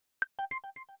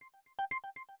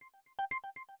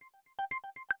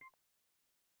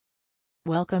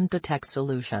Welcome to Tech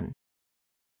Solution.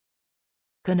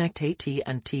 Connect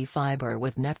AT&T Fiber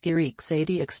with Netgear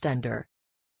EAX80 extender.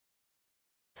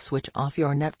 Switch off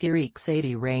your Netgear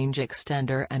EAX80 range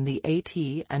extender and the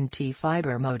AT&T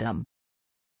Fiber modem.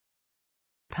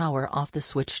 Power off the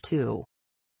switch too.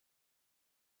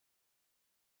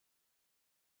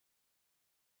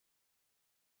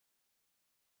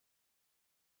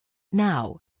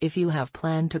 Now, if you have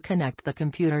planned to connect the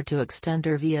computer to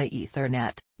extender via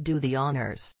Ethernet, do the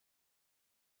honors.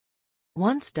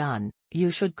 Once done, you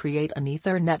should create an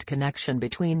Ethernet connection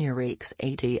between your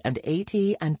EAX80 and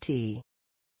AT&T.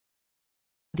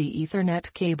 The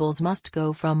Ethernet cables must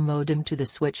go from modem to the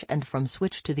switch and from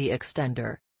switch to the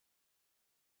extender.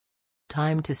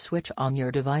 Time to switch on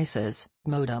your devices: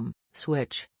 modem,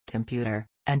 switch, computer,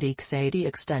 and EAX80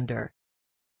 extender.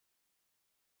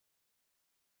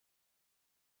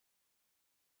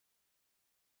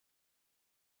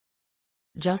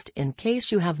 Just in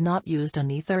case you have not used an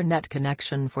Ethernet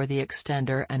connection for the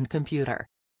extender and computer,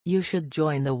 you should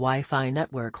join the Wi-Fi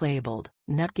network labeled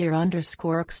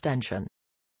Netgear_extension.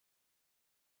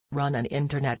 Run an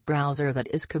internet browser that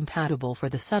is compatible for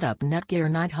the setup Netgear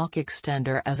Nighthawk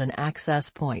extender as an access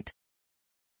point.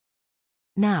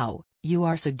 Now, you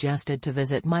are suggested to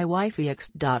visit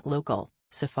mywifiX.local,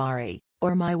 Safari,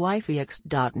 or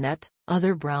mywifiX.net,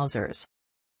 other browsers.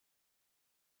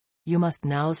 You must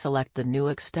now select the new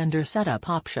extender setup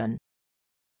option.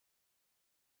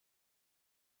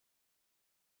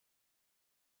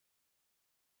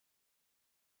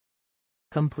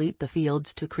 Complete the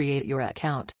fields to create your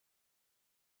account.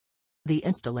 The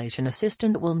installation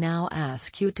assistant will now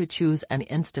ask you to choose an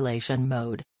installation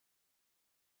mode.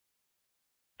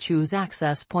 Choose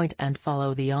access point and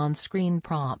follow the on-screen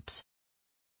prompts.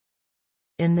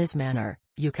 In this manner,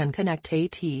 you can connect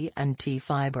AT&T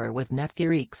Fiber with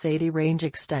Netgear EAX80 range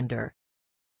extender.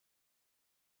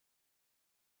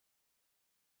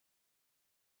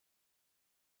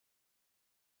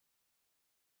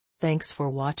 Thanks for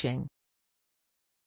watching.